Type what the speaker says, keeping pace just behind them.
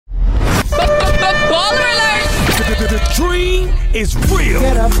is real.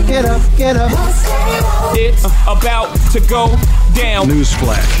 Get up, get up, get up. It's about to go down.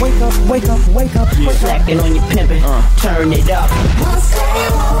 Newsflash. Wake up, wake up, wake up. Yeah. Slacking on your pimping, turn it up.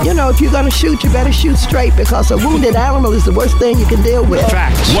 You know, if you're going to shoot, you better shoot straight because a wounded animal is the worst thing you can deal with.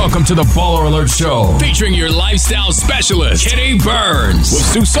 Facts. Welcome to the Baller Alert Show, featuring your lifestyle specialist, Kenny Burns, with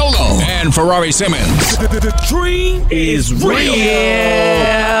Sue Solo and Ferrari Simmons. The dream is real.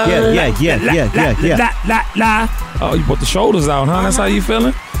 Yeah. Oh, you put the shoulders out, huh? That's how you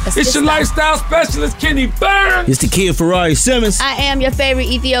feeling? It's your lifestyle specialist, Kenny Burns. It's the kid Ferrari Simmons. I am your favorite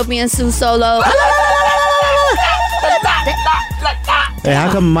Ethiopian Sue Solo. Hey,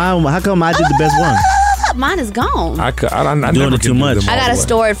 how come I did the best one? Mine is gone. I doing it too much. I got to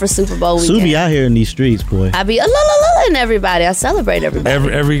store it for Super Bowl weekend. Sue be out here in these streets, boy. I be and everybody. I celebrate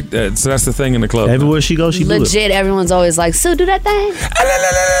everybody. So that's the thing in the club. Everywhere she goes, she do it. Legit, everyone's always like, Sue, do that thing.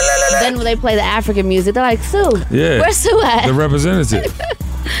 Then when they play the African music, they're like, Sue, where's Sue at? The representative.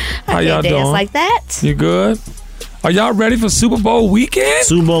 How y'all dance doing? like that. You good? Are y'all ready for Super Bowl weekend?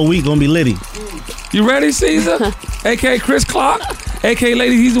 Super Bowl week gonna be litty. You ready, Caesar? A.K.A. Chris Clark? A.K.A.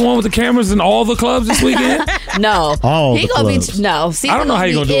 Lady, he's the one with the cameras in all the clubs this weekend? No. All he the gonna clubs. be no. See, I don't know how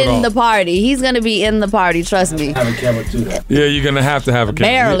you gonna do it all. in the party. He's gonna be in the party. Trust me. Have a camera too. Yeah, you're gonna have to have a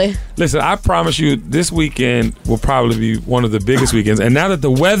camera. Barely. Listen, I promise you, this weekend will probably be one of the biggest weekends. And now that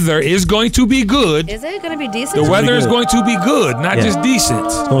the weather is going to be good, Is it gonna be decent? the weather is going to be good, not just decent.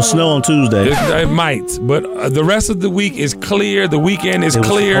 It's gonna snow on Tuesday. It might, but the rest of the week is clear. The weekend is It was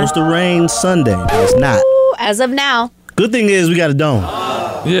clear. supposed to rain Sunday, but it's not. Ooh, as of now, Good thing is we got a dome.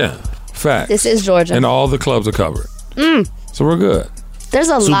 Yeah, facts. this is Georgia. And all the clubs are covered. So we're good. There's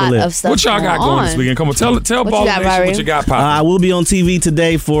a Super lot lit. of stuff. What y'all got going this on. weekend? Come on, tell What you Ball got, Nation Rari? what you got popping. I will be on TV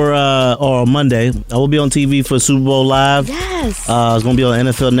today or Monday. I will be on TV for Super Bowl Live. Yes. It's gonna be on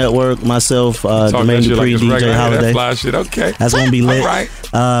NFL Network. Myself, Talk Jermaine that shit Dupri, it's DJ regular. Holiday. That fly shit. Okay. That's gonna be lit. All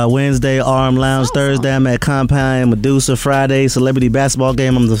right. Wednesday, Arm Lounge. Thursday, I'm at Compound and Medusa. Friday, Celebrity Basketball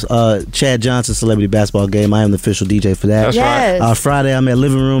Game. I'm the Chad Johnson Celebrity Basketball Game. I am the official DJ for that. That's right. Yes. Friday, I'm at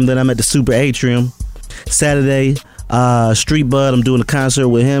Living Room. Then I'm at the Super Atrium. Saturday, Street Bud. I'm doing a concert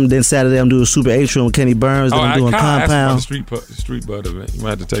with him. Then Saturday, I'm doing Super Atrium with Kenny Burns. Then I'm doing Compound. Street Bud event. You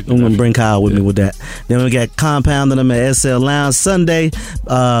might have to take. I'm gonna bring Kyle with me with that. Then we got Compound. Then I'm at SL Lounge. Sunday,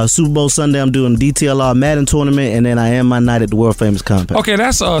 Super Bowl Sunday, I'm doing DTLR Madden tournament, and then I am my night at the world famous Compound. Okay,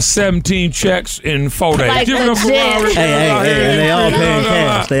 that's 17 checks in 4 days. Like Give it up for legit. Ferrari. Hey, and they all playing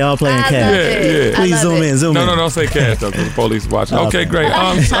cash. They all playing I cash. love it. Yeah. Please I love zoom it. in, zoom in. No, don't say cash though, because the police watching. Okay, great.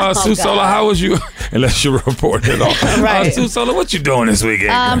 Oh, Sue Sola, God. how was you? Unless you're reporting it all. Right. Sue Sola, what you doing this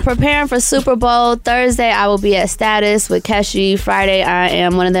weekend? Preparing for Super Bowl. Thursday, I will be at Status with Keshi. Friday, I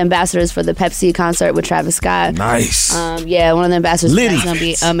am one of the ambassadors for the Pepsi concert with Travis Scott. Nice. Yeah, one of the ambassadors. Liddy. That's gonna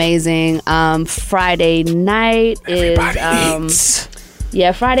be amazing. Friday night is Everybody eats.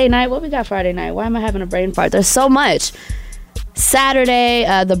 yeah, Friday night. What we got Friday night? Why am I having a brain fart? There's so much. Saturday,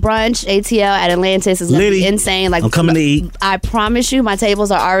 the brunch ATL at Atlantis is gonna Liddy. be insane. Like, I'm coming to eat. I promise you, my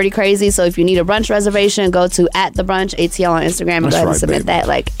tables are already crazy. So if you need a brunch reservation, go to @thebrunch ATL on Instagram and That's go ahead right, and submit baby. that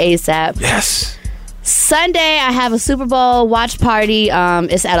like ASAP. Yes. Sunday, I have a Super Bowl watch party.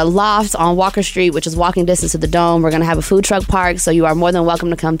 It's at a loft on Walker Street, which is walking distance to the Dome. We're going to have a food truck park, so you are more than welcome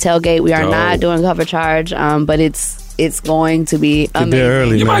to come tailgate. We are Dope. not doing cover charge, but it's going to be amazing. there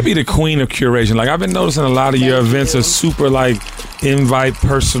early. You man. might be the queen of curation. Like, I've been noticing a lot of your events are super, like, invite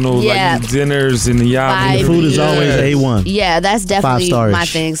personal, Yeah. like, dinners in the yacht. The food is always Yes. A1. Yeah, that's definitely 5-star-ish. my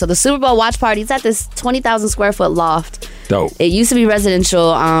thing. So the Super Bowl watch party, it's at this 20,000 square foot loft. Dope. It used to be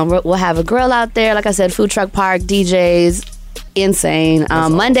residential. We'll have a grill out there. Like I said, food truck park, DJs, insane.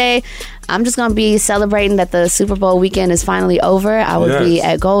 Monday, I'm just going to be celebrating that the Super Bowl weekend is finally over. I will be Yes.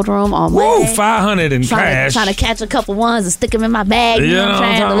 at Gold Room on Whoa, Monday. 500 in cash. Trying to catch a couple ones and stick them in my bag. You know what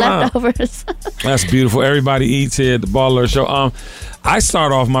I'm saying? The leftovers. That's beautiful. Everybody eats here at the Baller Show. I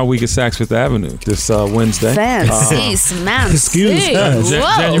start off my week at Saks Fifth Avenue this Wednesday. Fancy, smancy. Excuse us.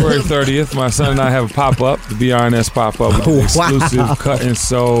 Whoa. January 30th, my son and I have a pop-up, the BRNS pop-up, with an exclusive cut and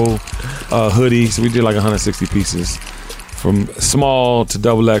sew hoodie. So we did like 160 pieces from small to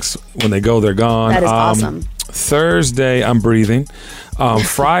XXX. When they go, they're gone. That is awesome. Thursday, I'm breathing.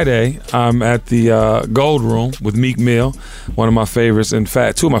 Friday, I'm at the Gold Room with Meek Mill, one of my favorites. In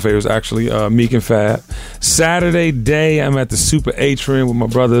fact, two of my favorites, actually, Meek and Fab. Saturday day, I'm at the Super Atrium with my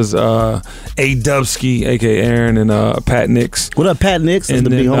brothers, A. Dubsky, a.k.a. Aaron, and Pat Nix. What up, Pat Nix? And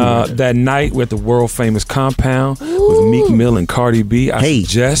then that night, we're at the world-famous Compound with Meek Mill and Cardi B. I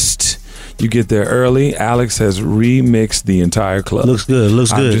suggest You get there early. Alex has remixed the entire club. Looks good.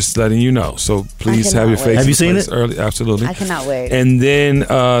 I'm just letting you know. So please have your face. Have you seen it? Early. Absolutely. I cannot wait. And then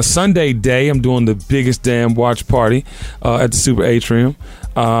Sunday day, I'm doing the biggest damn watch party at the Super Atrium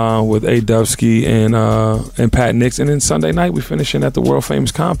with A. Dubsky and Pat Nix. And then Sunday night, we finishing at the world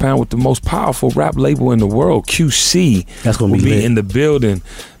famous compound with the most powerful rap label in the world, QC. That's gonna be lit. In the building.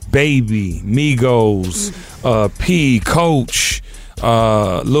 Baby, Migos, P, Coach,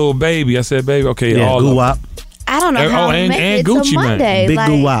 Lil Baby. I said baby. Okay, Yeah, all Guwap. I don't know how to make it Gucci to Monday. Man. Big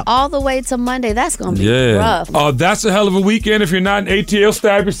like, Guwap. all the way to Monday. That's going to be rough. Oh, that's a hell of a weekend. If you're not in ATL,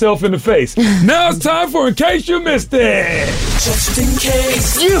 stab yourself in the face. Now it's time for In Case You Missed It. Just in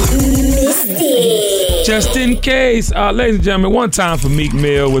case you missed it. Just in case. Ladies and gentlemen, one time for Meek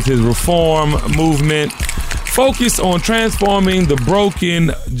Mill with his reform movement. Focus on transforming the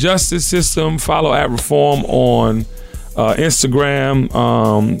broken justice system. Follow at Reform on Instagram.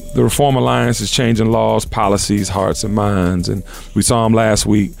 The Reform Alliance is changing laws, policies, hearts, and minds. And we saw him last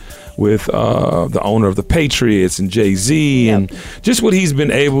week with the owner of the Patriots and Jay-Z, and just what he's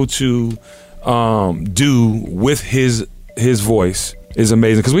been able to do with his voice is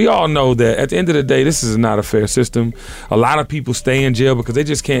amazing. Because we all know that at the end of the day, this is not a fair system. A lot of people stay in jail because they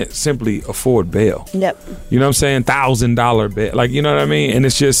just can't simply afford bail. Yep. You know what I'm saying? $1,000 bail. Like, you know what I mean? And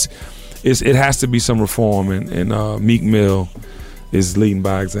it's just... it has to be some reform, and Meek Mill is leading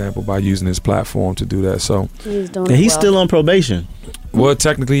by example by using his platform to do that. So he's still on probation. Well,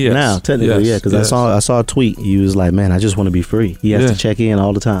 technically, yes. Now, technically, yeah, because I saw a tweet. He was like, "Man, I just want to be free." He has to check in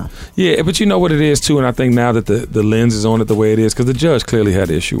all the time. Yeah, but you know what it is too, and I think now that the lens is on it the way it is, because the judge clearly had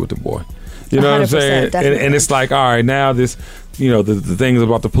an issue with the boy. You know what I'm saying? And it's like, all right, now this, you know, the things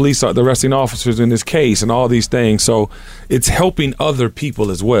about the police, the arresting officers in this case, and all these things. So it's helping other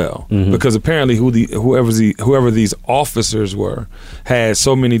people as well, because apparently whoever these officers were had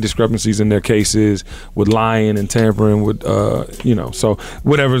so many discrepancies in their cases with lying and tampering with, you know. So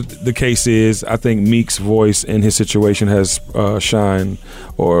whatever the case is, I think Meek's voice in his situation has shined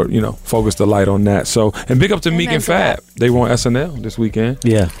or, you know, focused the light on that. So, and big up to Meek and Fab. They were on SNL this weekend.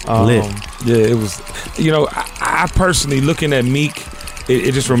 Yeah, lit. Yeah, it was, you know, I personally, looking at Meek,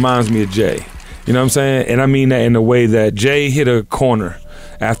 it just reminds me of Jay. You know what I'm saying? And I mean that in a way that Jay hit a corner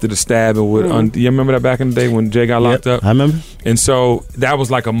after the stabbing with, you remember that back in the day when Jay got locked up? I remember. And so that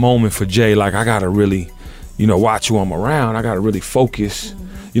was like a moment for Jay, like, I gotta really, you know, watch who I'm around. I gotta really focus,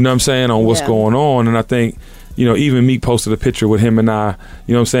 you know what I'm saying, on what's going on. And I think, you know, even Meek posted a picture with him and I,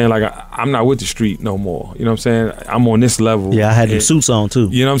 you know what I'm saying, like, I'm not with the street no more. You know what I'm saying? I'm on this level. Yeah, I had the suits on too.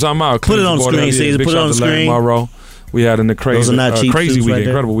 You know what I'm talking about? Put it on the screen, Caesar. Put it on the screen. Tomorrow. We had a crazy weekend, right,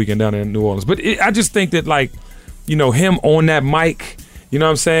 incredible weekend down there in New Orleans. But I just think that, like, you know, him on that mic, you know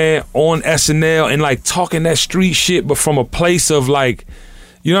what I'm saying, on SNL and like talking that street shit, but from a place of like,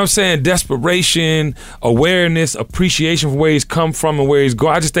 you know what I'm saying, desperation, awareness, appreciation for where he's come from and where he's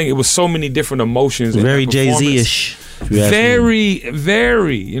going. I just think it was so many different emotions. Very Jay-Z-ish.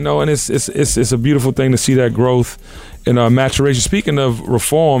 Very, you know, and it's a beautiful thing to see that growth and maturation. Speaking of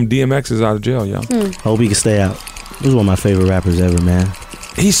reform, DMX is out of jail, y'all. Hope he can stay out. He's one of my favorite rappers ever, man.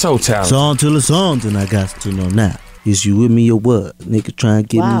 He's so talented. Song till it's on, then I got to know now. Is you with me or what? Nigga try and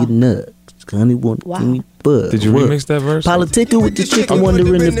get me a nut. Honey want to give me bud. Did you remix that verse? Politica with the chick, I'm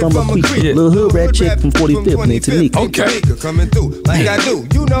wondering if I'm a creep. Little hood rat chick from 45th named Tanika. Okay. Coming through like I do,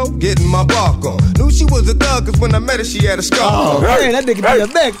 you know, getting my bark on. Knew she was a thug, cause when I met her, she had a scar. Oh, man, that nigga be a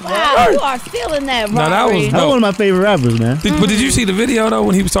back. Wow, you are feeling that, Rory. No, that was one of my favorite rappers, man. But did you see the video, though,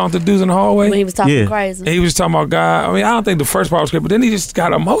 when he was talking to dudes in the hallway? When he was talking crazy. And he was talking about God. I mean, I don't think the first part was great, but then he just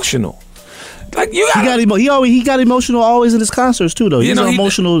got emotional. Like, you he got emotional always in his concerts too, though. He's an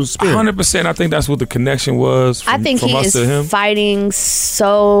emotional spirit. 100%. I think that's what the connection was. I think he is fighting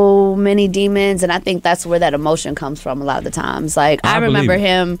so many demons, and I think that's where that emotion comes from a lot of the times. Like, I remember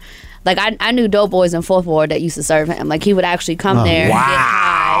him. Like, I knew dope boys in Fourth Ward that used to serve him. Like, he would actually come there and get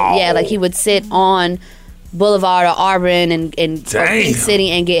high. Yeah, like he would sit on Boulevard or Auburn and Pink City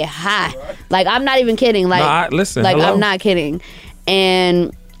and get high. Like, I'm not even kidding. Like, listen, like I'm not kidding.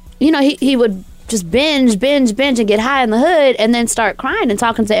 And you know, he would just binge and get high in the hood and then start crying and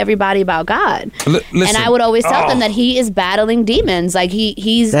talking to everybody about God. Listen, and I would always tell them that he is battling demons. Like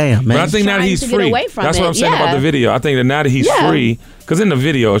he's damn, man. But I think now that he's free. That's what I'm saying about the video. I think that now that he's free, because in the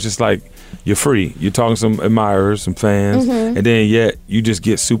video it's just like you're free. You're talking to some admirers, some fans, and then yet you just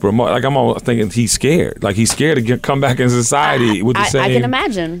get super emotional. Like I'm almost thinking he's scared. Like he's scared to come back in society with the same. I can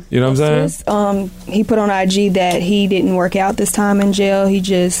imagine. You know what I'm saying? He put on IG that he didn't work out this time in jail. He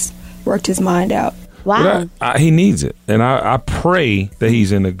just worked his mind out. Wow. He needs it. And I pray that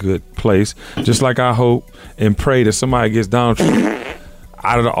he's in a good place. Just like I hope and pray that somebody gets Donald Trump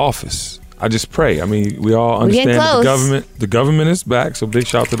out of the office. I just pray. I mean, we all We getting understand close. the government is back, so big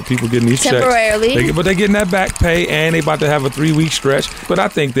shout out to the people getting these Temporarily. checks. But they're getting that back pay, and they about to have a 3-week stretch. But I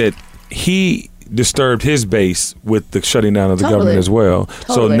think that he disturbed his base with the shutting down of the government as well.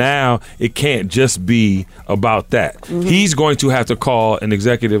 So now it can't just be about that. Mm-hmm. He's going to have to call an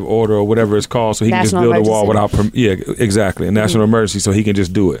executive order or whatever it's called so he can just National build a wall emergency. without exactly, a national emergency so he can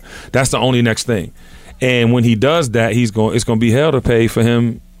just do it. That's the only next thing. And when he does that, it's going to be hell to pay for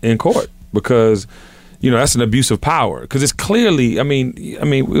him in court because that's an abuse of power. Because it's clearly, I mean,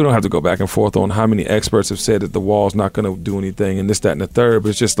 we don't have to go back and forth on how many experts have said that the wall's not going to do anything and this, that, and the third. But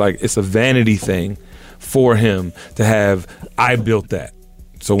it's just like it's a vanity thing for him to have. I built that.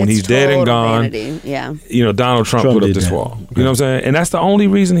 So when he's dead and gone, Donald Trump put up this wall. You know what I'm saying? And that's the only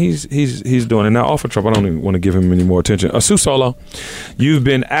reason he's doing it. Now, off of Trump, I don't even want to give him any more attention. Sue Solo, you've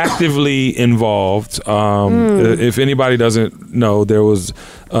been actively involved. If anybody doesn't know, there was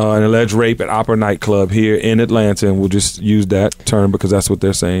an alleged rape at Opera nightclub here in Atlanta, and we'll just use that term because that's what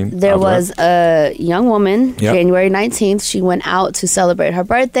they're saying. There was a young woman, January 19th. She went out to celebrate her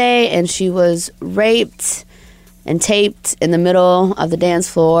birthday, and she was raped and taped in the middle of the dance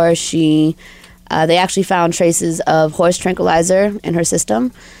floor. They actually found traces of horse tranquilizer in her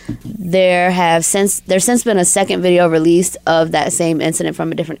system. There's since been a second video released of that same incident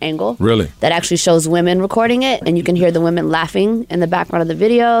from a different angle. Really? That actually shows women recording it, and you can hear the women laughing in the background of the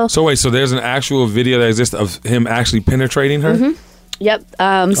video. So wait, so there's an actual video that exists of him actually penetrating her? Mm-hmm. Yep.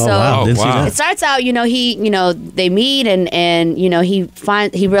 Wow. Didn't see that. It starts out, they meet and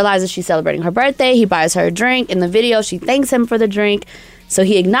he realizes she's celebrating her birthday. He buys her a drink. In the video, she thanks him for the drink. So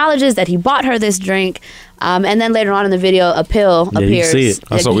he acknowledges that he bought her this drink. And then later on in the video, a pill appears. You see it.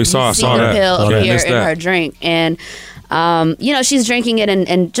 That's what we saw. I saw that. A pill appear Missed in that. her drink. And she's drinking it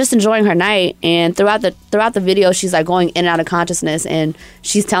and just enjoying her night. And throughout the video, she's like going in and out of consciousness, and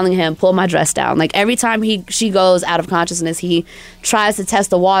she's telling him, "Pull my dress down." Like every time she goes out of consciousness, he tries to test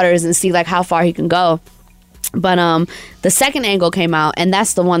the waters and see like how far he can go. But the second angle came out, and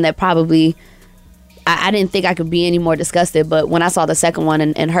that's the one that probably I didn't think I could be any more disgusted. But when I saw the second one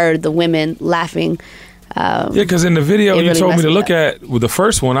and heard the women laughing. Because in the video you really told me to messed me look at with the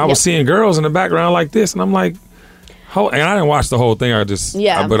first one, I was seeing girls in the background like this, and I'm like. And I didn't watch the whole thing.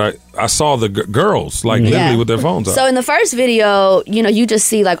 But I saw the girls like literally with their phones up. So in the first video, you just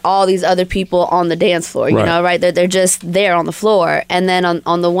see like all these other people on the dance floor. You know, right? They're just there on the floor. And then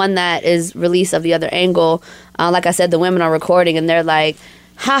on the one that is released of the other angle, like I said, the women are recording and they're like,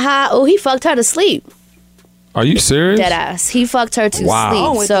 "Ha, oh, he fucked her to sleep." Are you serious? Dead ass. He fucked her to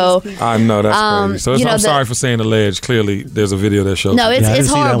sleep. So I know that's crazy. So I'm sorry for saying alleged. Clearly, there's a video that shows. No, it's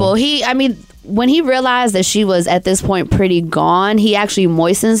horrible. When he realized that she was at this point pretty gone, he actually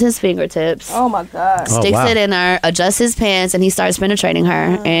moistens his fingertips. Oh my God! Sticks it in her, adjusts his pants, and he starts penetrating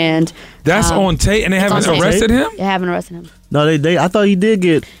her. And that's on tape. And they haven't arrested him. They haven't arrested him. No, they. I thought he did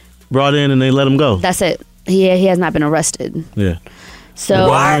get brought in and they let him go. That's it. He has not been arrested. Yeah. So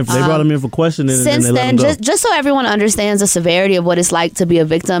they brought him in for questioning. Since and they then, let him go. just so everyone understands the severity of what it's like to be a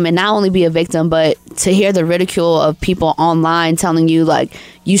victim, and not only be a victim, but to hear the ridicule of people online telling you like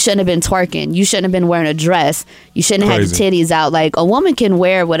you shouldn't have been twerking, you shouldn't have been wearing a dress, you shouldn't have had your titties out. Like a woman can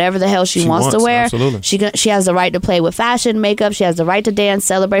wear whatever the hell she wants to wear. Absolutely. She has the right to play with fashion, makeup. She has the right to dance,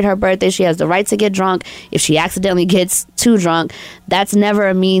 celebrate her birthday. She has the right to get drunk. If she accidentally gets too drunk, that's never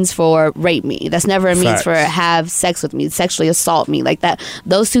a means for rape me. That's never a means for have sex with me, sexually assault me like that.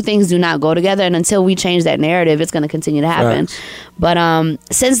 Those two things do not go together, and until we change that narrative, it's going to continue to happen. But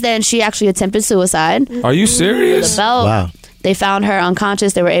since then, she actually attempted suicide. Are you serious? The belt. Wow. They found her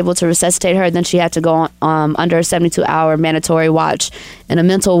unconscious. They were able to resuscitate her. Then she had to go on under a 72-hour mandatory watch in a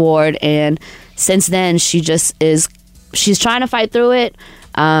mental ward. And since then, she's trying to fight through it.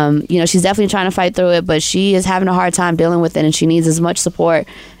 She's definitely trying to fight through it, but she is having a hard time dealing with it, and she needs as much support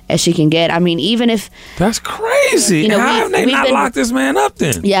as she can get. I mean, even if... That's crazy. How have they not locked this man up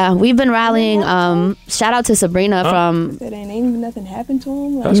then? Yeah, we've been rallying. Shout out to Sabrina from... That ain't even nothing happened to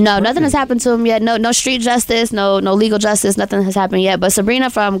him? No, nothing has happened to him yet. No street justice, no legal justice. Nothing has happened yet. But Sabrina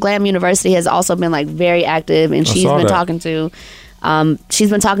from Glam University has also been like very active, and she's been talking to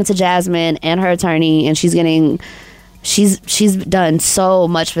Jasmine and her attorney, and she's done so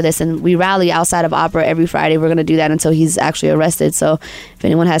much for this, and we rally outside of Opera every Friday. We're going to do that until he's actually arrested. So if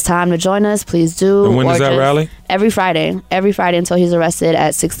anyone has time to join us, please do. And when is that rally? Every Friday until he's arrested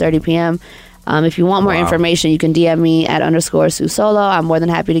at 6:30 p.m. If you want more information, you can DM me at _Sue Solo. I'm more than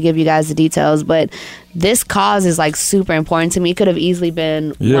happy to give you guys the details. But this cause is like super important to me. It could have easily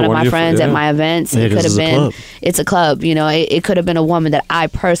been one of my friends at my events. It could have been. It's a club. It could have been a woman that I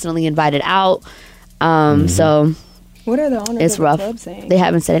personally invited out. So. What are the owners it's of rough. the club saying? They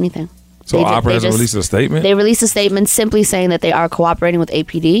haven't said anything. So Opera hasn't released a statement? They released a statement simply saying that they are cooperating with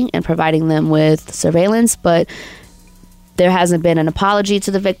APD and providing them with surveillance, but there hasn't been an apology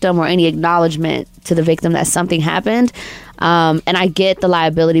to the victim or any acknowledgement to the victim that something happened. And I get the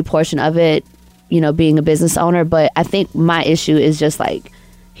liability portion of it, being a business owner, but I think my issue is just like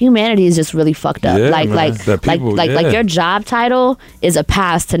humanity is just really fucked up. Yeah, like man. your job title is a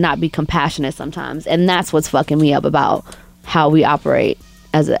pass to not be compassionate sometimes, and that's what's fucking me up about how we operate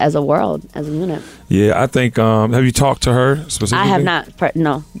as a world, as a unit. Yeah, I think. Have you talked to her specifically? I have not.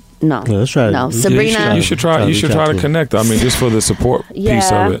 No. Yeah, let's try. No, Sabrina. You should try to connect. I mean, just for the support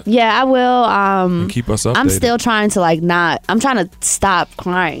piece of it. Yeah, I will. And keep us updated. I'm still trying to I'm trying to stop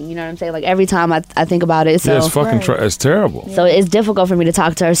crying. You know what I'm saying? Like every time I think about it. So yeah, it's fucking. It's terrible. So it's difficult for me to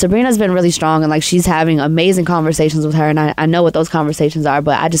talk to her. Sabrina's been really strong, and like she's having amazing conversations with her, and I know what those conversations are.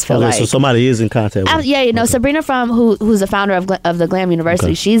 But I just feel like so somebody is in contact with her. Yeah, Sabrina who's the founder of the Glam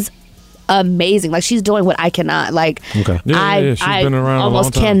University. She's amazing. Like she's doing what I cannot. Like she's been around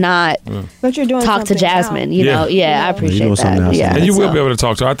almost a long time. cannot. Yeah. But you're doing talk to Jasmine. Now. You know, I appreciate that. Yeah, and you will be able to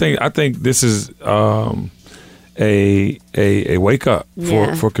talk to her. I think this is a wake up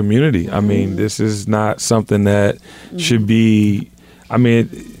for community. I mean, this is not something that should be. I mean,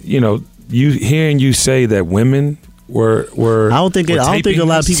 you hearing you say that women were I don't think a lot of people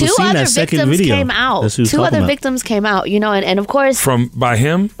seen that second video. Two other victims came out, and of course by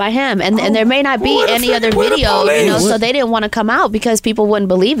him, and there may not be any other video, so they didn't want to come out because people wouldn't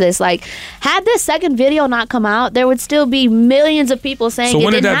believe this. Like, had this second video not come out, there would still be millions of people saying. So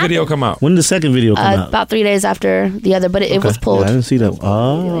when did that video come out? When did the second video come out? About 3 days after the other, but it was pulled. Yeah, I didn't see that.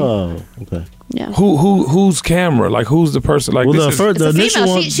 Oh, okay. Yeah. Whose camera? Like, who's the person? Like, well, the initial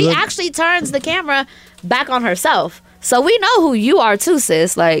female. One. She actually turns the camera back on herself, so we know who you are too,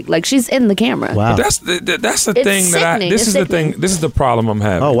 sis. Like she's in the camera. Wow. That's the thing that this is the thing. This is the problem I'm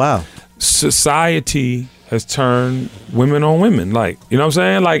having. Oh wow. Society has turned women on women. Like, you know what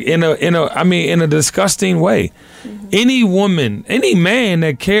I'm saying? Like in a disgusting way. Mm-hmm. Any woman, any man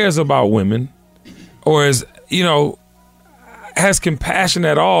that cares about women, or is has compassion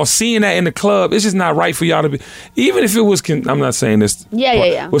at all, seeing that in the club, it's just not right for y'all to be. Even if it was, I'm not saying this.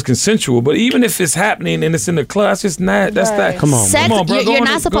 Was consensual, but even if it's happening and it's in the club, that's just not. That's that. Come on, sex, come on, bro. You're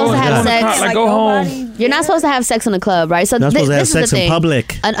not supposed to have sex. Like go home. You're not supposed to have sex in the club, right? So not supposed to have sex in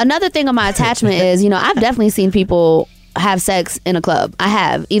public. Another thing on my attachment is, I've definitely seen people have sex in a club. I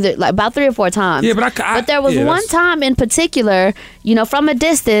have, either like about 3 or 4 times. Yeah, but but there was one time in particular, from a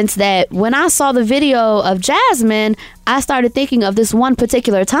distance, that when I saw the video of Jasmine, I started thinking of this one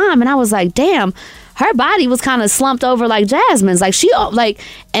particular time, and I was like, damn, her body was kind of slumped over like Jasmine's. Like she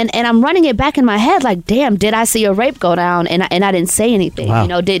and I'm running it back in my head, like, damn, did I see a rape go down and I didn't say anything?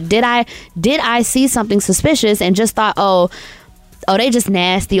 Wow. Did I see something suspicious and just thought, oh, they just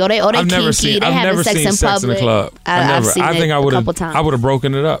nasty. They kinky. They having sex in public. In the club. I've seen it a couple times. I would have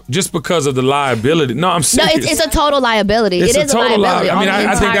broken it up just because of the liability. No, I'm serious. No, it's a total liability. It is a liability. I mean,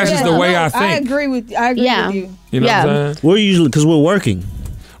 I think that's just the way I think. I agree with you. You know what I'm saying? We're usually, because we're working.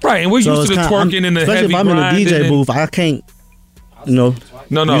 Right, and we're used to the twerking and the heavy especially if I'm in a DJ booth, I can't, No.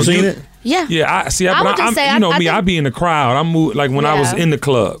 You seen it? Yeah. Yeah, I be in the crowd. I'm like when I was in the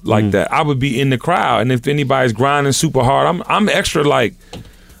club like that, I would be in the crowd, and if anybody's grinding super hard, I'm extra like,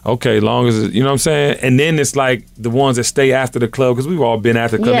 okay, long as you know what I'm saying. And then it's like the ones that stay after the club, because we've all been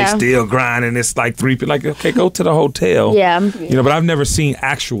after the club. They still grinding. It's like 3 people. Like, okay, go to the hotel. Yeah. But I've never seen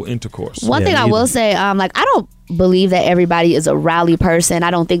actual intercourse. One thing I will say, I don't believe that everybody is a rally person.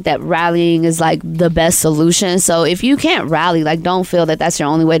 I don't think that rallying is like the best solution. So if you can't rally, like, don't feel that that's your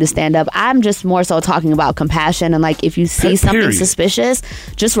only way to stand up. I'm just more so talking about compassion, and like, if you see something suspicious,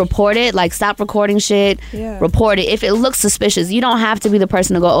 just report it. Like, stop recording shit. Report it. If it looks suspicious, you don't have to be the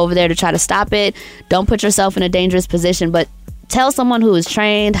person to go over there to try to stop it. Don't put yourself in a dangerous position, but tell someone who is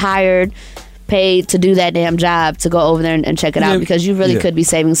trained, hired, paid to do that damn job to go over there and check it out, because you really could be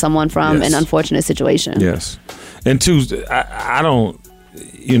saving someone from an unfortunate situation. Yes. And two, I don't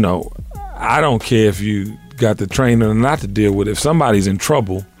care if you got the training or not to deal with it. If somebody's in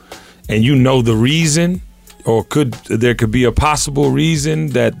trouble and you know the reason, or there could be a possible reason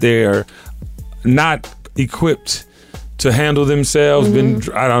that they're not equipped to handle themselves.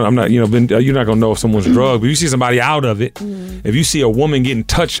 Mm-hmm. You're not gonna know if someone's drugged, but you see somebody out of it. Mm-hmm. If you see a woman getting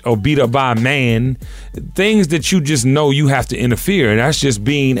touched or beat up by a man, things that you just know you have to interfere, and that's just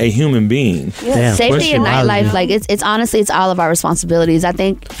being a human being. Yeah. Safety in nightlife, like it's honestly, it's all of our responsibilities. I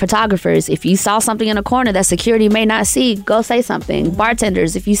think photographers, if you saw something in a corner that security may not see, go say something.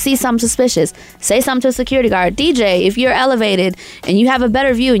 Bartenders, if you see something suspicious, say something to a security guard. DJ, if you're elevated and you have a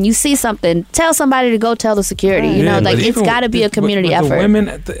better view and you see something, tell somebody to go tell the security. it's got to be a community effort. The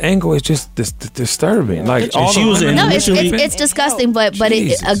women, the angle is just disturbing. Like all she was no, it's disgusting. But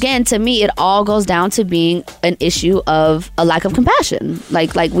again, to me, it all goes down to being an issue of a lack of compassion.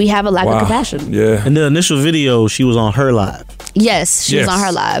 Like we have a lack of compassion. Yeah. In the initial video, she was on her live. Yes, she was on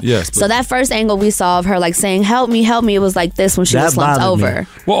her live. Yes. So that first angle we saw of her like saying, "Help me, help me," it was like this when she was slumped over.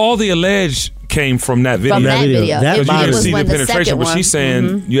 Well, all the alleged came from that video. From that video. Because you didn't see the when penetration, but she's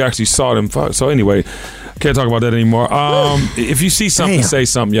saying you actually saw them fuck. So anyway, can't talk about that anymore. If you see something, say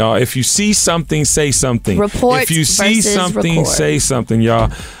something, y'all. If you see something, say something. Report. If you see something, say something, y'all.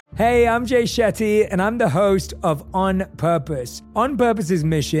 Hey, I'm Jay Shetty, and I'm the host of On Purpose. On Purpose's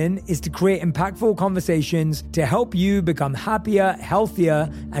mission is to create impactful conversations to help you become happier,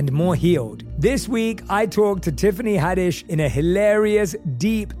 healthier, and more healed. This week, I talked to Tiffany Haddish in a hilarious,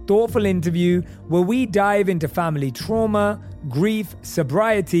 deep, thoughtful interview where we dive into family trauma, grief,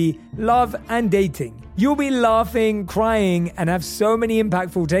 sobriety, love, and dating. You'll be laughing, crying, and have so many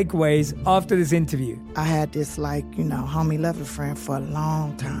impactful takeaways after this interview. I had this, homie lover friend for a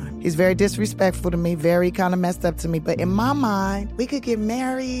long time. He's very disrespectful to me, very kind of messed up to me. But in my mind, we could get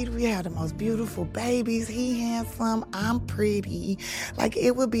married. We had the most beautiful babies. He handsome. I'm pretty.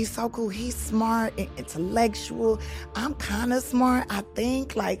 It would be so cool. He's smart and intellectual. I'm kind of smart, I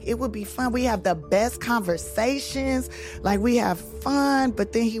think. It would be fun. We have the best conversations. We have fun,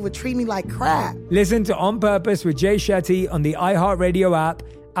 but then he would treat me like crap. Listen to On Purpose with Jay Shetty on the iHeartRadio app,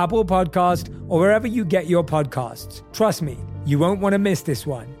 Apple Podcast, or wherever you get your podcasts. Trust me, you won't want to miss this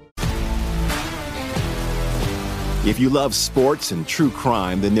one. If you love sports and true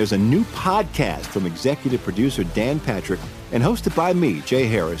crime, then there's a new podcast from executive producer Dan Patrick and hosted by me, Jay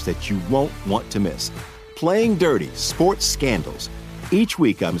Harris, that you won't want to miss. Playing Dirty: Sports Scandals. Each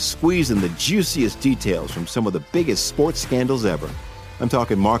week, I'm squeezing the juiciest details from some of the biggest sports scandals ever. I'm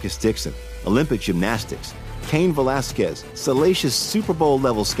talking Marcus Dixon, Olympic gymnastics, Cain Velasquez, salacious Super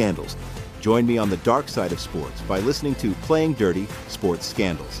Bowl-level scandals. Join me on the dark side of sports by listening to Playing Dirty: Sports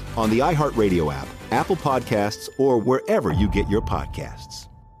Scandals on the iHeartRadio app, Apple Podcasts, or wherever you get your podcasts.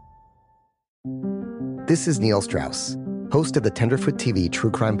 This is Neil Strauss, host of the Tenderfoot TV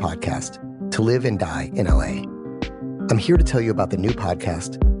True Crime Podcast, To Live and Die in LA. I'm here to tell you about the new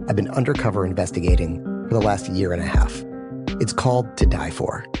podcast I've been undercover investigating for the last year and a half. It's called To Die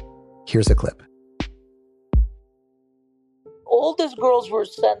For. Here's a clip. All these girls were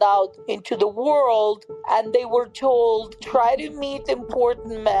sent out into the world and they were told, try to meet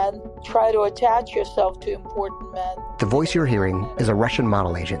important men, try to attach yourself to important men. The voice you're hearing is a Russian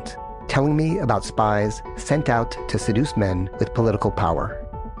model agent telling me about spies sent out to seduce men with political power.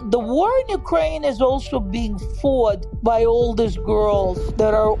 The war in Ukraine is also being fought by all these girls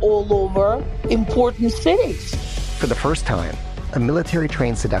that are all over important cities. For the first time, a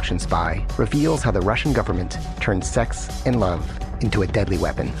military-trained seduction spy reveals how the Russian government turned sex and love into a deadly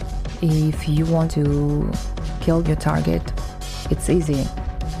weapon. If you want to kill your target, it's easy.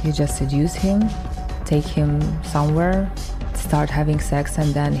 You just seduce him, take him somewhere, start having sex,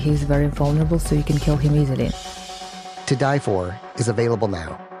 and then he's very vulnerable, so you can kill him easily. To Die For is available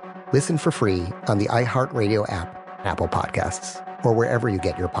now. Listen for free on the iHeartRadio app, Apple Podcasts, or wherever you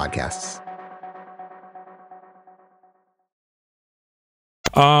get your podcasts.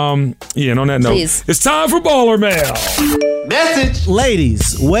 On that note, it's time for Baller Mail. Message.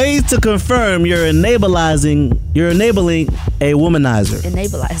 Ladies, ways to confirm you're enabling a womanizer.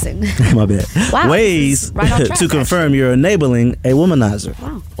 Enabling. My bad. Wow, ways right on track, to confirm you're enabling a womanizer.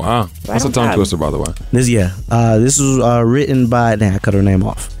 Wow. That's a tongue twister, by the way. This was written by, I cut her name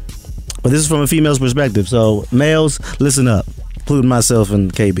off. But this is from a female's perspective. So males, listen up, including myself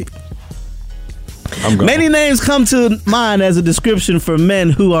and KB. Many names come to mind as a description for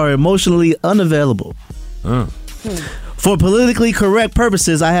men who are emotionally unavailable. For politically correct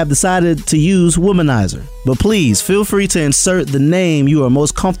purposes, I have decided to use womanizer. But please, feel free to insert the name you are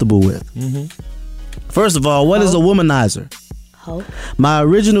most comfortable with. First of all, what is a womanizer? My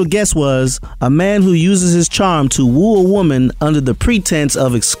original guess was a man who uses his charm to woo a woman under the pretense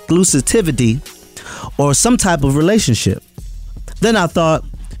of exclusivity or some type of relationship. Then I thought,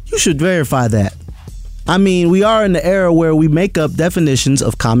 you should verify that. I mean, we are in the era where we make up definitions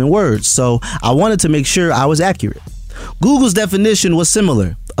of common words, so I wanted to make sure I was accurate. Google's definition was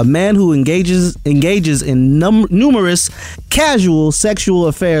similar. A man who engages in numerous casual sexual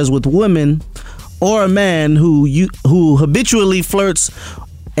affairs with women, or a man who habitually flirts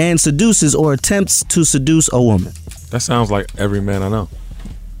and seduces or attempts to seduce a woman. That sounds like every man I know.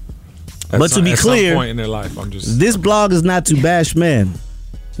 But to be clear, some point in their life, this blog is not to bash men.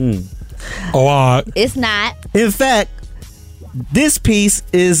 It's not. In fact, this piece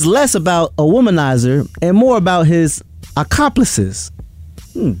is less about a womanizer and more about his accomplices.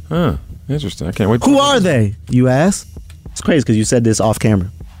 Huh. Interesting. I can't wait. Who are they, you ask? It's crazy because you said this off camera.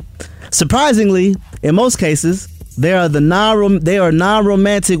 Surprisingly, in most cases, they are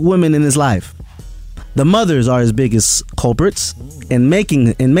non-romantic women in his life. The mothers are his biggest culprits in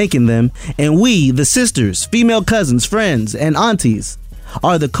making them, and we, the sisters, female cousins, friends, and aunties,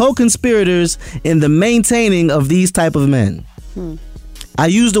 are the co-conspirators in the maintaining of these type of men. I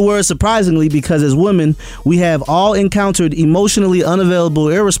use the word surprisingly because as women, we have all encountered emotionally unavailable,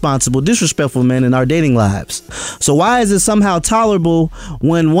 irresponsible, disrespectful men in our dating lives. So why is it somehow tolerable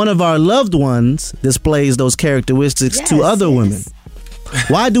when one of our loved ones displays those characteristics to other women?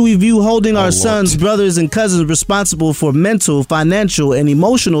 Why do we view holding our sons, brothers, and cousins responsible for mental, financial, and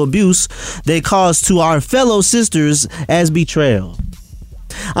emotional abuse they cause to our fellow sisters as betrayal?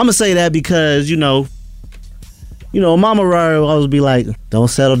 I'm going to say that because, Mama Rari will always be like, don't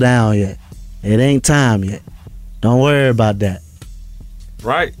settle down yet. It ain't time yet. Don't worry about that.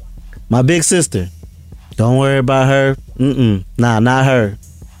 Right. My big sister, don't worry about her. Nah, not her.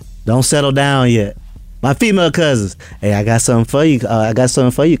 Don't settle down yet. My female cousins, hey, I got something for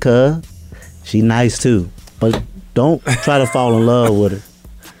you, cuz. She nice too. But don't try to fall in love with her.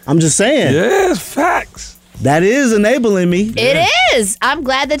 I'm just saying. Yes, facts. That is enabling me. It is. I'm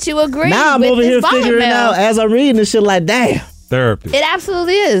glad that you agree. Now I'm with over this here vomit figuring mail. out as I'm reading this shit like, damn. Therapy. It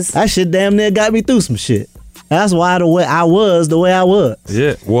absolutely is. That shit damn near got me through some shit. That's why the way I was.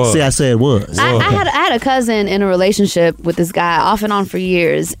 Yeah, was. See, I said was. I had a cousin in a relationship with this guy off and on for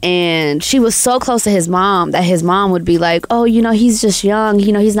years, and she was so close to his mom that his mom would be like, oh, he's just young,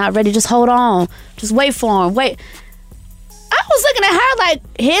 he's not ready, just hold on, just wait for him, wait. I was looking at her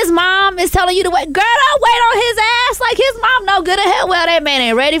like, his mom is telling you to wait. Girl, don't wait on his ass. Like, his mom know good and hell well that man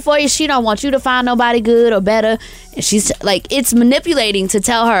ain't ready for you. She don't want you to find nobody good or better. And she's like, it's manipulating to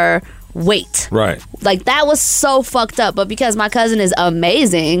tell her, wait. Right. Like, that was so fucked up. But because my cousin is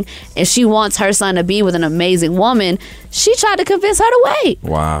amazing and she wants her son to be with an amazing woman, she tried to convince her to wait.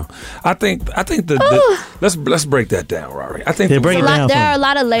 Wow. I think let's break that down, Rari. I think there are a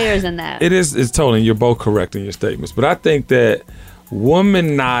lot of layers in that. It's totally, you're both correct in your statements, but I think that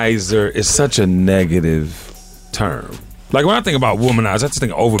womanizer is such a negative term. Like, when I think about womanizer, I just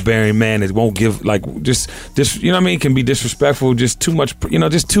think overbearing man that won't give, like, just can be disrespectful, just too much,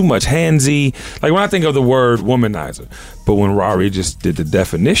 just too much handsy. Like, when I think of the word womanizer, but when Rari just did the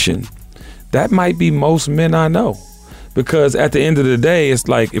definition, that might be most men I know, because at the end of the day, it's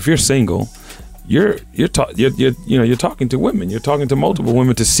like, if you're single, you're talking to women, you're talking to multiple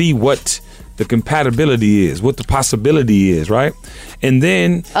women to see what the compatibility is, what the possibility is, right? And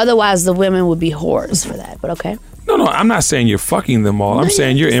then otherwise, the women would be whores for that. But okay. No, I'm not saying you're fucking them all. I'm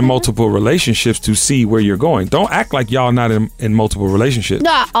saying you're in multiple relationships to see where you're going. Don't act like y'all not in multiple relationships.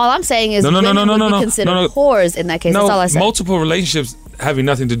 No, all I'm saying is women would be considered whores in that case. That's all I said. Multiple relationships having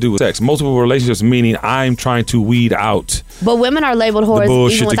nothing to do with sex. Multiple relationships meaning I'm trying to weed out. But women are labeled whores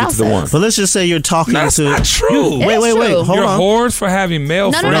even without sex. But let's just say you're talking That's to. That's not true. Wait. Hold you're on. whores for having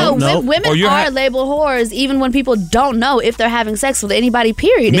male friends. No. Women are labeled whores even when people don't know if they're having sex with anybody.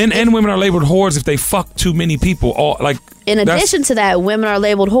 Period. Men and women are labeled whores if they fuck too many people. In addition to that, women are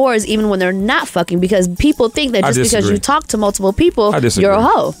labeled whores even when they're not fucking, because people think that just because you talk to multiple people, you're a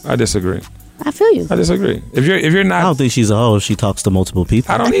hoe. I disagree. I feel you. I disagree. If you're not, I don't think she's a hoe if she talks to multiple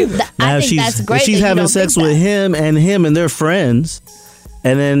people. I don't either. I think that's great. If she's having sex with him and their friends,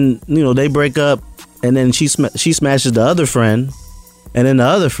 and then they break up, and then she smashes the other friend, and then the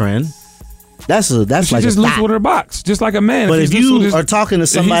other friend. That's like just loose with her box, just like a man. But if you are talking to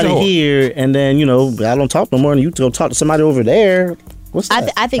somebody here, and then I don't talk no more, and you go talk to somebody over there. What's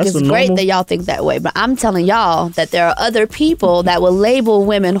that? I think it's great that y'all think that way, but I'm telling y'all that there are other people that will label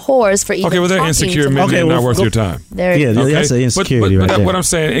women whores for even okay, well, they're insecure men. They're not worth your time. That's an insecurity right there. What I'm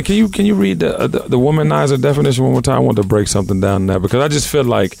saying, and can you read the womanizer definition one more time? I want to break something down there because I just feel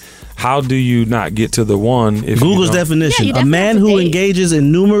like, how do you not get to the one? If Google's definition: a man who engages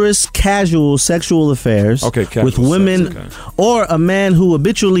in numerous casual sexual affairs with women, or a man who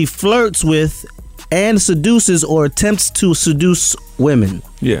habitually flirts with and seduces or attempts to seduce women.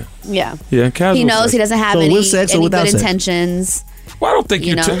 Yeah. Casual he knows sex. He doesn't have any good intentions. Well, I don't think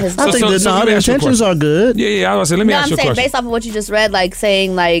I think the intentions are good. Yeah. I was saying, let me ask you a question. Based off of what you just read, like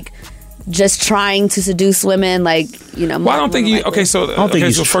saying like just trying to seduce women, like Well, I don't think you. Okay, so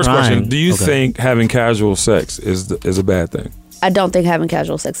first question: do you think having casual sex is a bad thing? I don't think having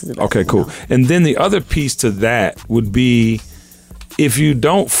casual sex is a bad thing. Okay, cool. No. And then the other piece to that would be, if you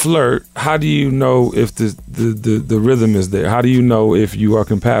don't flirt, how do you know if the rhythm is there? How do you know if you are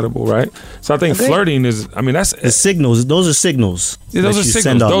compatible, right? So I think flirting is, that's the signals. Those are signals. Yeah, those are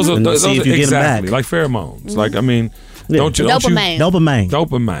signals. Those are see if you get them back. Like pheromones. Mm-hmm. Dopamine.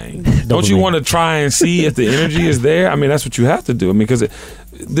 Don't you want to try and see if the energy is there? I mean, that's what you have to do. I mean, because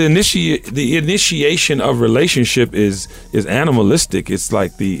the initiation of relationship is animalistic. It's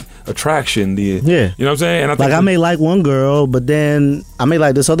like the attraction. You know what I'm saying? And I may like one girl, but then I may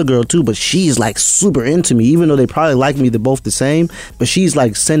like this other girl too, but she's like super into me, even though they probably like me. They're both the same, but she's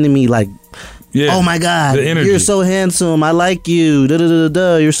like sending me like, oh my God, you're so handsome. I like you.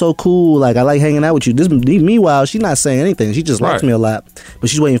 You're so cool. Like, I like hanging out with you. Meanwhile, she's not saying anything. She just likes me a lot, but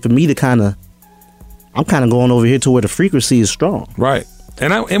she's waiting for me to I'm kind of going over here to where the frequency is strong. Right.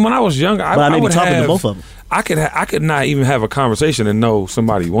 And when I was younger, I may be talking to both of them. I could not even have a conversation and know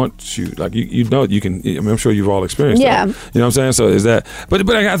somebody wants you. Like you know you can. I mean, I'm sure you've all experienced that. You know what I'm saying? So is that? But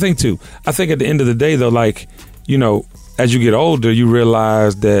I think too. I think at the end of the day though, like, you know, as you get older, you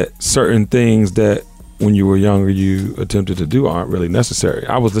realize that certain things that when you were younger you attempted to do aren't really necessary.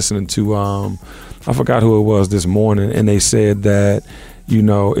 I was listening to I forgot who it was this morning, and they said that, you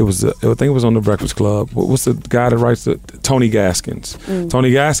know, I think it was on the Breakfast Club. What's the guy that writes Tony Gaskins?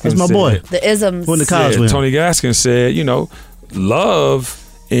 Tony Gaskins. That's my boy. The isms. Went to college with him. Tony Gaskins said, you know, love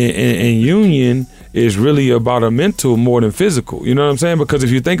and union is really about a mental more than physical. You know what I'm saying? Because if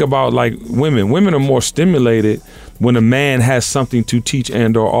you think about like women are more stimulated when a man has something to teach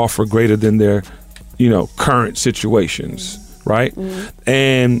and or offer greater than their, you know, current situations, right?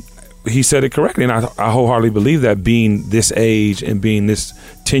 And he said it correctly, and I wholeheartedly believe that, being this age and being this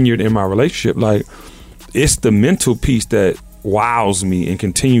tenured in my relationship, like, it's the mental piece that wows me and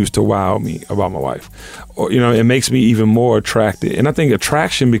continues to wow me about my wife. Or, you know, it makes me even more attracted. And I think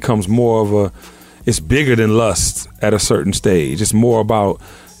attraction becomes more of it's bigger than lust at a certain stage. It's more about,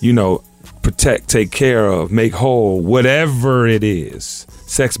 you know, protect, take care of, make whole, whatever it is.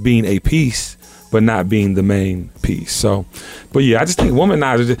 Sex being a piece, but not being the main piece. So, but yeah, I just think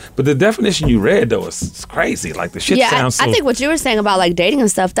womanizer. But the definition you read though is crazy. Like, the shit sounds so. I think what you were saying about like dating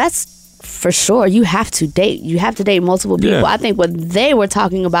and stuff, that's for sure. You have to date. You have to date multiple people. Yeah. I think what they were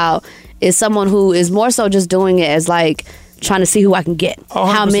talking about is someone who is more so just doing it as like trying to see who I can get,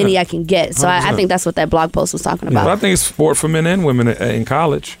 how many I can get. So I think that's what that blog post was talking about. But I think it's sport for men and women in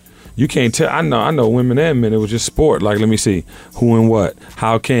college. You can't tell. I know women and men. It was just sport. Like, let me see who and what,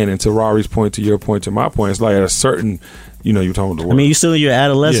 how can. And to Rory's point, to your point, to my point, it's like at a certain, you know, you're talking about the word. I mean, you're still in your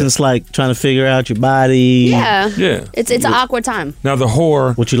adolescence, like trying to figure out your body. Yeah. It's an awkward time. Now the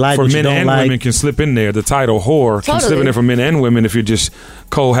whore, what you like, for what men you don't and like. women can slip in there. The title whore can slip in there for men and women if you're just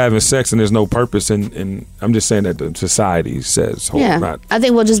cold having sex and there's no purpose. And I'm just saying that the society says whore. Yeah. Not, I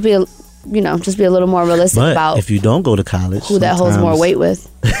think we'll just be a little more realistic But about if you don't go to college, who that holds more weight with.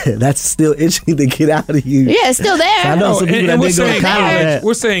 That's still itching to get out of you. Yeah, it's still there. So I know some people that did go to college.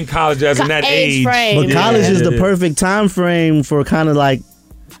 We're saying college as in that age. But college is the perfect time frame for kind of like,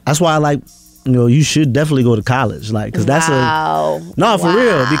 that's why I like, you know, you should definitely go to college, like, because that's for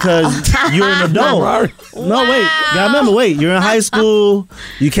real, because you're an adult. You're in high school,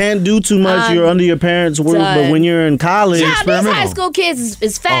 you can't do too much, you're under your parents' work, but when you're in college, these high school kids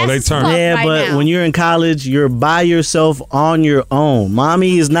is fast. they turn. But when you're in college, you're by yourself on your own.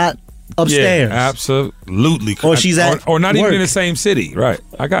 Mommy is not upstairs. Yeah, absolutely. Or she's at or not work. even in the same city. Right.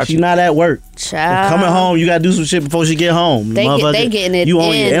 I got you. She's not at work. Child. Coming home, you gotta do some shit before she get home. They getting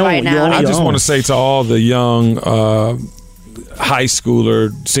it right now. I just want to say to all the young high schooler,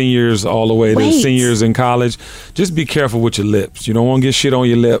 seniors, all the way to seniors in college, just be careful with your lips. You don't want to get shit on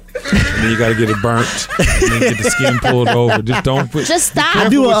your lip, and then you got to get it burnt, and then get the skin pulled over. Just don't put. Just stop. Be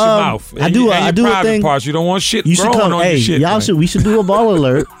careful with your mouth. I do your a thing. Parts. You don't want shit you should growing on your shit. We should do a ball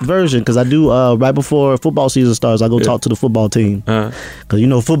alert version, because I do right before football season starts. I go talk to the football team, because you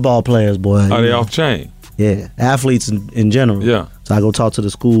know football players, boy. Are they off chain? Yeah, athletes in general. Yeah. So I go talk to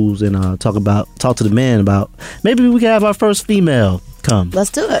the schools and talk to the men about maybe we can have our first female come. Let's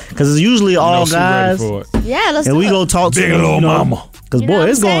do it. Because it's usually all guys. Yeah, let's do it. And we go talk to big little mama. Because boy,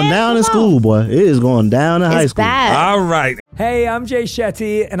 it's going down in school, boy. It is going down in high school. Bad. All right. Hey, I'm Jay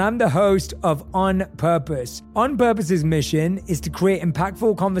Shetty, and I'm the host of On Purpose. On Purpose's mission is to create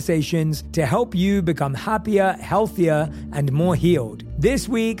impactful conversations to help you become happier, healthier, and more healed. This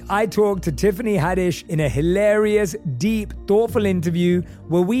week, I talked to Tiffany Haddish in a hilarious, deep, thoughtful interview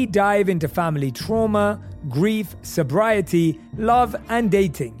where we dive into family trauma, grief, sobriety, love, and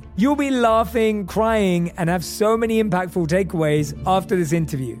dating. You'll be laughing, crying, and have so many impactful takeaways after this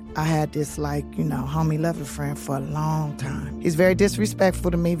interview. I had this homie lover friend for a long time. time. He's very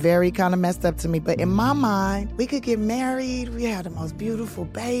disrespectful to me, very kind of messed up to me. But in my mind, we could get married. We have the most beautiful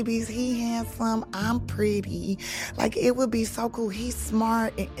babies. He handsome. I'm pretty. Like, it would be so cool. He's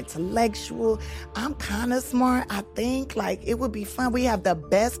smart and intellectual. I'm kind of smart, I think. Like, it would be fun. We have the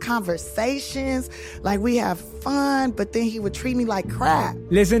best conversations. Like, we have fun, but then he would treat me like crap.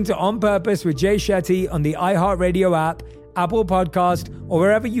 Listen to On Purpose with Jay Shetty on the iHeartRadio app, Apple Podcast, or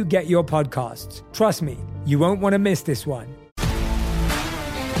wherever you get your podcasts. Trust me, you won't want to miss this one.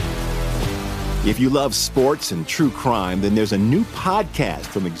 If you love sports and true crime, then there's a new podcast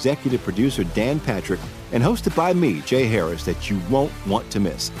from executive producer Dan Patrick and hosted by me, Jay Harris, that you won't want to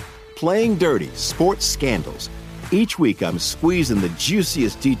miss. Playing Dirty: Sports Scandals. Each week, I'm squeezing the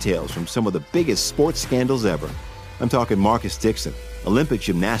juiciest details from some of the biggest sports scandals ever. I'm talking Marcus Dixon, Olympic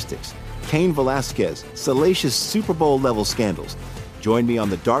gymnastics, Cain Velasquez, salacious Super Bowl-level scandals. Join me on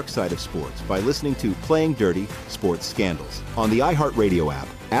the dark side of sports by listening to Playing Dirty: Sports Scandals on the iHeartRadio app,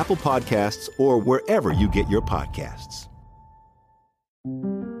 Apple Podcasts, or wherever you get your podcasts.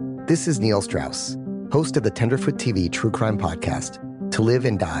 This is Neil Strauss, host of the Tenderfoot TV True Crime Podcast, To Live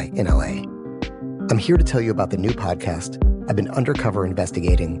and Die in LA. I'm here to tell you about the new podcast I've been undercover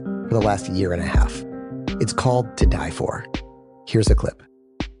investigating for the last year and a half. It's called To Die For. Here's a clip.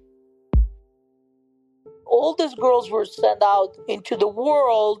 All these girls were sent out into the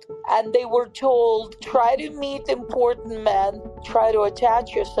world and they were told, try to meet important men, try to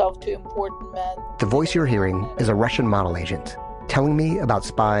attach yourself to important men. The voice you're hearing is a Russian model agent telling me about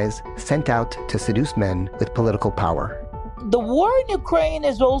spies sent out to seduce men with political power. The war in Ukraine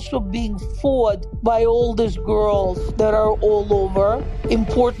is also being fought by all these girls that are all over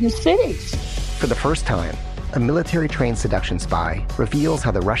important cities. For the first time, a military-trained seduction spy reveals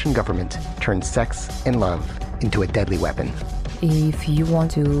how the Russian government turned sex and love into a deadly weapon. If you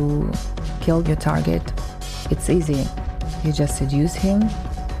want to kill your target, it's easy. You just seduce him,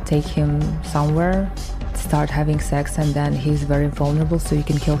 take him somewhere, start having sex, and then he's very vulnerable, so you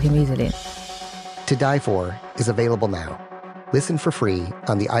can kill him easily. To Die For is available now. Listen for free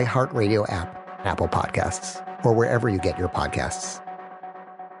on the iHeartRadio app, Apple Podcasts, or wherever you get your podcasts.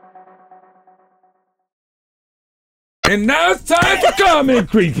 And now it's time for Comment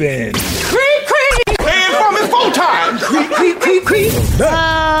Creepin'. Creep, creep. Paying from his full time. Creep, creep, creep, creep.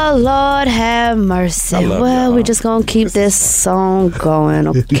 Oh, Lord have mercy. Well, we're just going to keep this song going,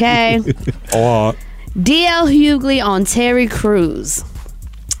 okay? D.L. Hughley on Terry Crews.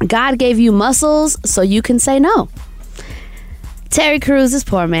 God gave you muscles so you can say no. Terry Crews, this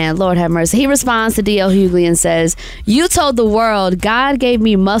poor man, Lord have mercy. He responds to D.L. Hughley and says, you told the world God gave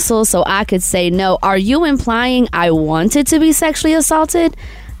me muscles so I could say no. Are you implying I wanted to be sexually assaulted?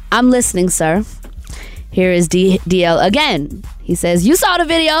 I'm listening, sir. Here is D.L. again. He says, you saw the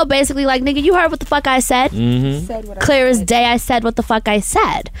video, basically like, nigga, you heard what the fuck I said. Mm-hmm. Clear as day, I said what the fuck I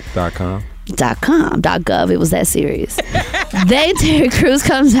said. .com. .gov. It was that serious. Then Terry Crews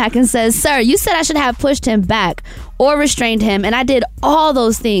comes back and says, sir, you said I should have pushed him back or restrained him, and I did all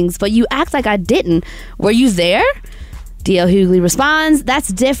those things, but you act like I didn't. Were you there? D.L. Hughley responds, that's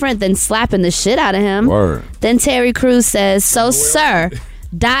different than slapping the shit out of him. Word. Then Terry Crews says, so sir, ...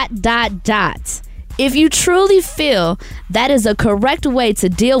 If you truly feel that is a correct way to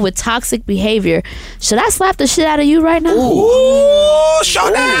deal with toxic behavior, should I slap the shit out of you right now? Ooh,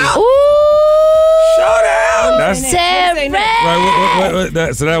 showdown. Showdown. That's Terry.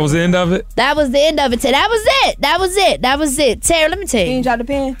 Right, so that was the end of it? That was the end of it. That was it. Terry, let me tell you. He ain't dropped the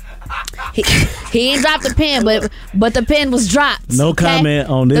pen. He ain't dropped the pen, but the pen was dropped. No comment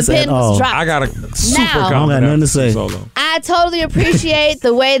on this the pen at all. Was dropped. I got a super Now, comment. I don't got nothing to say. I totally appreciate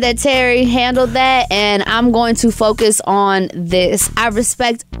the way that Terry handled that, and I'm going to focus on this. I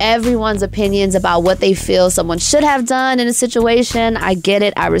respect everyone's opinions about what they feel someone should have done in a situation. I get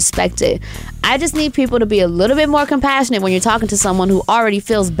it. I respect it. I just need people to be a little bit more compassionate when you're talking to someone who already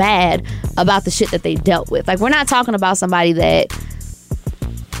feels bad about the shit that they dealt with. Like, we're not talking about somebody that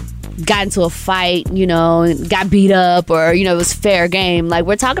got into a fight, got beat up, or, it was fair game. Like,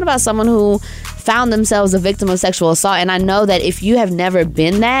 we're talking about someone who found themselves a victim of sexual assault. And I know that if you have never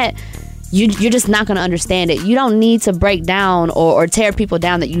been that, you're just not going to understand it. You don't need to break down or tear people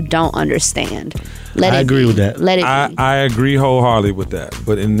down that you don't understand. I agree with that. Let it be. I agree wholeheartedly with that.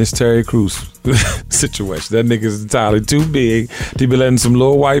 But in this Terry Crews situation, that nigga is entirely too big to be letting some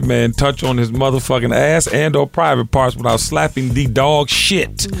little white man touch on his motherfucking ass and or private parts without slapping the dog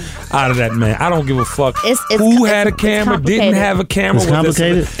shit out of that man. I don't give a fuck who had a camera, didn't have a camera. It's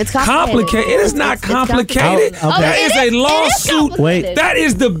complicated. It's complicated. It is not complicated. That is a lawsuit. Wait. That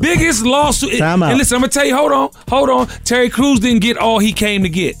is the biggest lawsuit. Time out. And listen, I'm going to tell you, hold on. Terry Crews didn't get all he came to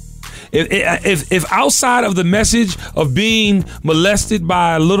get. If outside of the message of being molested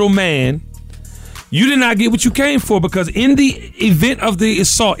by a little man, you did not get what you came for, because in the event of the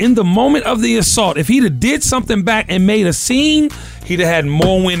assault, in the moment of the assault, if he'd have did something back and made a scene, he'd have had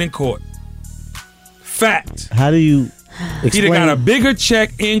more win in court. Fact. How do you explain? He'd have got a bigger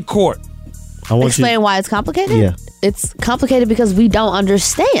check in court. Explain why it's complicated? Yeah. It's complicated because we don't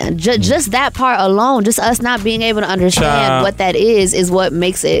understand. Just that part alone, just us not being able to understand what that is what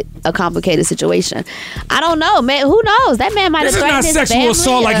makes it a complicated situation. I don't know, man. Who knows? That man might have threatened his family. This is not sexual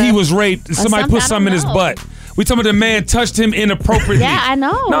assault like he was raped. Somebody put something in his butt. We talking about the man touched him inappropriately. Yeah, I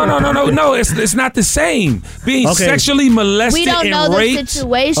know. No. It's not the same. Being sexually molested we don't know and raped. The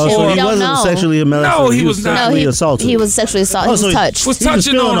situation. So we he don't wasn't know. sexually molested. No, he was not. Sexually assaulted. He was sexually assaulted. He was touched. Was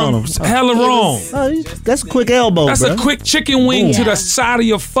touching on him. Hella wrong. That's a quick elbow. That's a quick chicken wing to the side of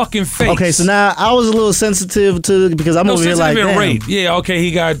your fucking face. Okay, so now I was a little sensitive to because I'm over here like rape. Yeah, okay,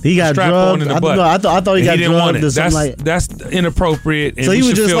 he got drugged on in the butt. I thought he got drugged or something like. That's inappropriate. And so he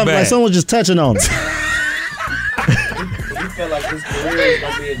was just like someone was just touching on him. Like his career is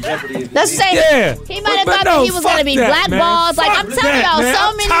gonna be in jeopardy. That's the same. Yeah. He might have thought that he was gonna be blackballed. Like I'm telling y'all,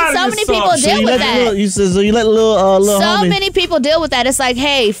 so many people deal with that. So you let little so many people deal with that. It's like,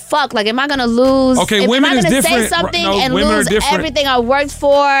 hey, fuck. Like, am I gonna lose? Okay, am I gonna say different. something No, and women lose are different. everything I worked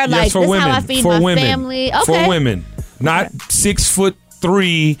for? Like, this is how I feed my family. Okay. For women, not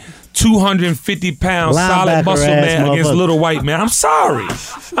 6'3", 250 pounds, solid muscle man against little white man. I'm sorry.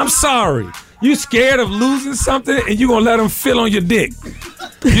 You scared of losing something and you gonna let them feel on your dick.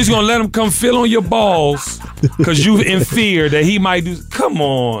 You just gonna let them come feel on your balls because you in fear that he might do. Come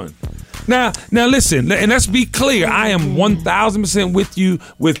on. Now listen, and let's be clear. I am 1,000% with you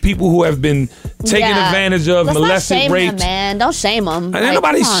with people who have been taken advantage of, molested, raped. Him, man. Don't shame him. Ain't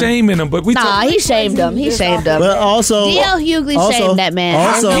nobody shaming him, but he shamed him. But also, D.L. Hughley shamed that man.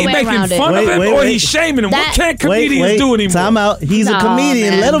 Also, he making fun of him, or he's shaming him. What can't comedians do anymore? Time out. He's a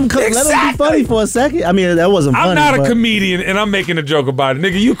comedian. Man. Let him be funny for a second. I mean, that wasn't funny. I'm not a comedian, and I'm making a joke about it,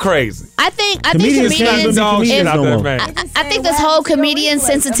 nigga. You crazy? I think comedians dog shit out there, man. I think this whole comedian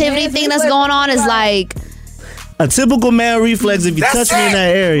sensitivity thing that's going on is like a typical man reflex. If you touch me in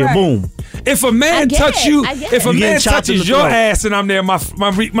that area, boom. If a man touch you, if a man touches your ass and I'm there, my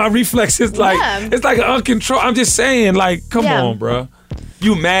reflex is like it's like an uncontrolled. I'm just saying, like, come on, bro.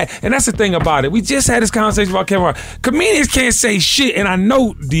 You mad? And that's the thing about it. We just had this conversation about Kevin Hart. Comedians can't say shit, and I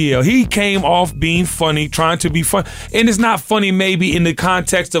know DL. He came off being funny, trying to be fun. And it's not funny maybe in the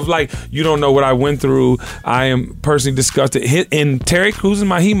context of like, you don't know what I went through. I am personally disgusted. And Terry Crews,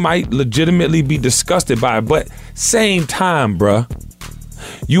 he might legitimately be disgusted by it. But same time, bruh,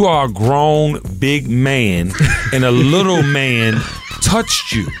 you are a grown big man and a little man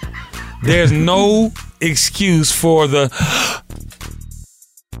touched you. There's no excuse for the...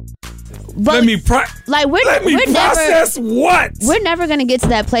 But let me process what? We're never gonna get to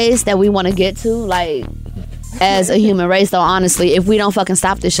that place that we want to get to, like, as a human race, though, honestly, if we don't fucking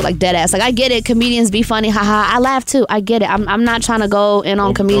stop this shit, like, dead ass. Like, I get it, comedians be funny, haha. I laugh too. I get it. I'm not trying to go in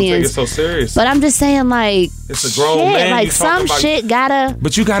on comedians. Don't take it so serious. But I'm just saying, like, it's a grown man. Like, some shit gotta.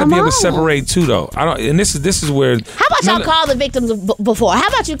 But you gotta be able to separate too, though. I don't. And this is where. How about y'all call the victims before? How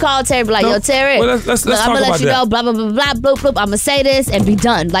about you call Terry? Be like, yo, Terry. Well, let's look, talk I'm gonna about let you that. go. Blah blah blah blah blah blah. I'm gonna say this and be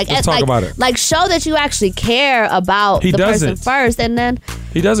done. Like, let's talk about it. Like, show that you actually care about the person first, and then.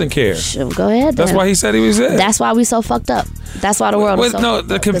 He doesn't care. Go ahead. That's why he said he was there. That's why we so fucked up. That's why the world is so no, fucked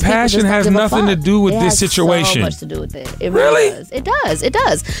the up. compassion has nothing to do with this situation. It has so much to do with it. It really does. It does. It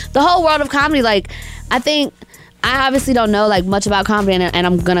does. The whole world of comedy, like, I think, I obviously don't know, like, much about comedy, and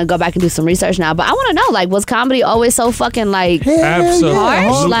I'm gonna go back and do some research now, but I want to know, like, was comedy always so fucking, like, harsh?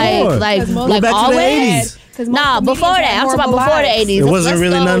 Like always? Nah, before that. I'm talking about before the 80s. It wasn't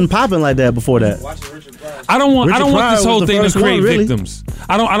really nothing popping like that before that. I don't want this whole thing to create victims.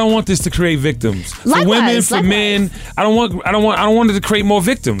 I don't want this to create victims. For women, for men. I don't want it to create more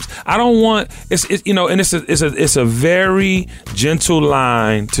victims. I don't want it's a very gentle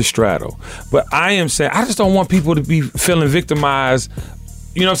line to straddle. But I am saying I just don't want people to be feeling victimized.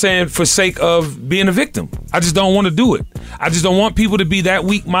 You know what I'm saying? For sake of being a victim. I just don't want to do it. I just don't want people to be that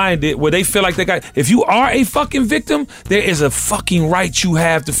weak-minded where they feel like they got... If you are a fucking victim, there is a fucking right you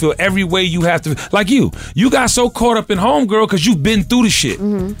have to feel every way you have to... Like you got so caught up in homegirl because you've been through the shit.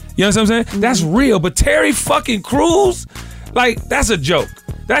 Mm-hmm. You know what I'm saying? Mm-hmm. That's real. But Terry fucking Crews, like, that's a joke.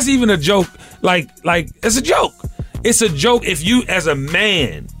 That's even a joke. Like, it's a joke. It's a joke if you, as a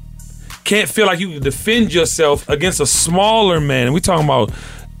man... can't feel like you can defend yourself against a smaller man. And we're talking about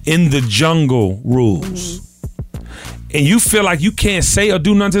in the jungle rules. Mm-hmm. And you feel like you can't say or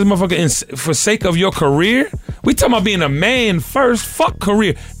do nothing to this motherfucker for sake of your career We talking about being a man first. Fuck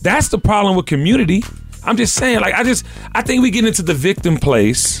career. That's the problem with community. I'm just saying, like, I think we get into the victim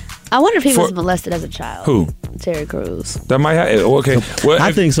place. I wonder if he was molested as a child. Who? Terry Crews. That might have. Okay. Well,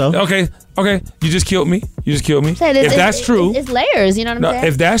 I think so. Okay. You just killed me. If that's true. It's layers, you know what I'm saying?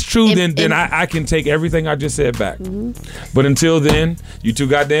 If that's true, then I can take everything I just said back. Mm-hmm. But until then, you too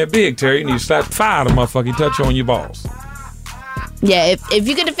goddamn big, Terry. And you slap 5 of the motherfucking touch on your balls. Yeah, if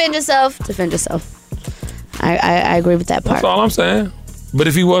you can defend yourself, defend yourself. I agree with that part. That's all I'm saying. But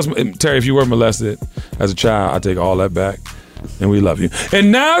if you were molested as a child, I take all that back. And we love you.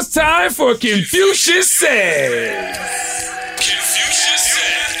 And now it's time for Confucius Says.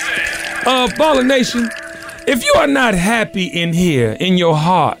 Baller Nation, if you are not happy in here, in your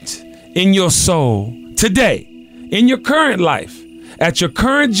heart, in your soul, today, in your current life, at your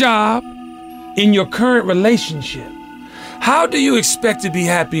current job, in your current relationship, how do you expect to be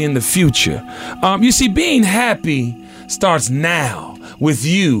happy in the future? You see, being happy starts now with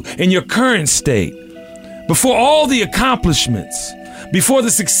you in your current state. Before all the accomplishments, before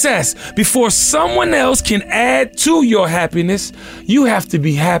the success, before someone else can add to your happiness, you have to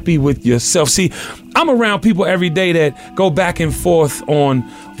be happy with yourself. See, I'm around people every day that go back and forth on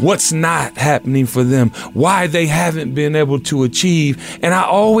what's not happening for them, why they haven't been able to achieve, and I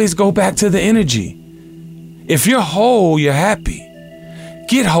always go back to the energy. If you're whole, you're happy.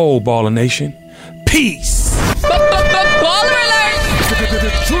 Get whole, Baller Nation. Peace. Baller alert!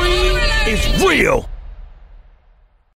 The dream is real.